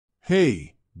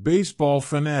Hey, baseball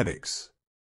fanatics!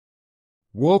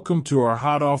 Welcome to our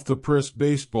hot off the press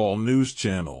baseball news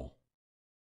channel.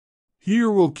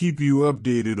 Here we'll keep you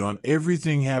updated on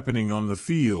everything happening on the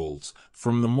fields,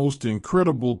 from the most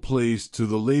incredible plays to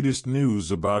the latest news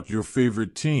about your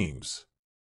favorite teams.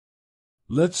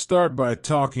 Let's start by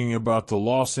talking about the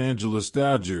Los Angeles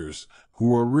Dodgers,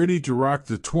 who are ready to rock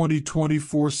the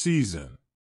 2024 season.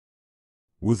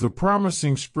 With a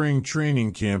promising spring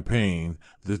training campaign,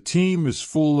 the team is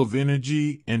full of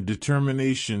energy and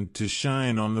determination to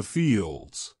shine on the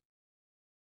fields.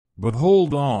 But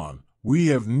hold on, we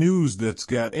have news that's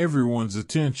got everyone's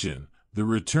attention: the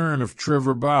return of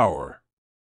Trevor Bauer.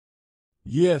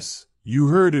 Yes, you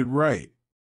heard it right.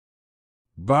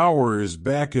 Bauer is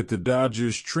back at the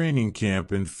Dodgers training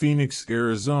camp in Phoenix,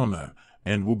 Arizona,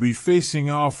 and will be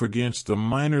facing off against a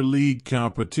minor league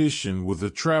competition with a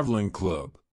traveling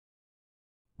club.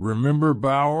 Remember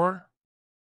Bauer?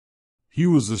 He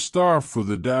was a star for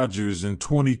the Dodgers in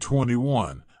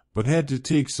 2021, but had to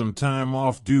take some time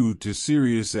off due to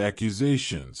serious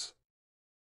accusations.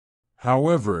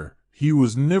 However, he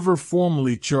was never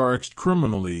formally charged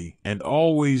criminally and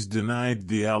always denied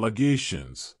the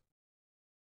allegations.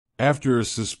 After a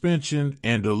suspension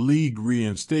and a league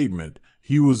reinstatement,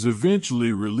 he was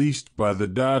eventually released by the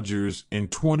Dodgers in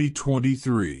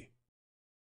 2023.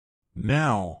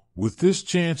 Now, with this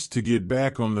chance to get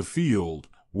back on the field,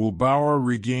 will Bauer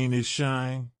regain his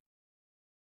shine?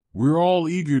 We're all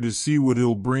eager to see what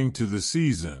he'll bring to the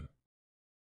season.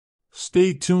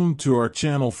 Stay tuned to our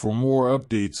channel for more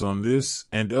updates on this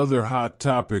and other hot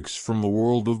topics from the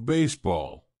world of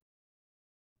baseball.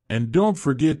 And don't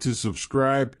forget to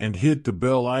subscribe and hit the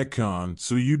bell icon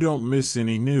so you don't miss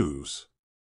any news.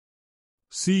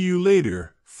 See you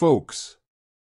later, folks.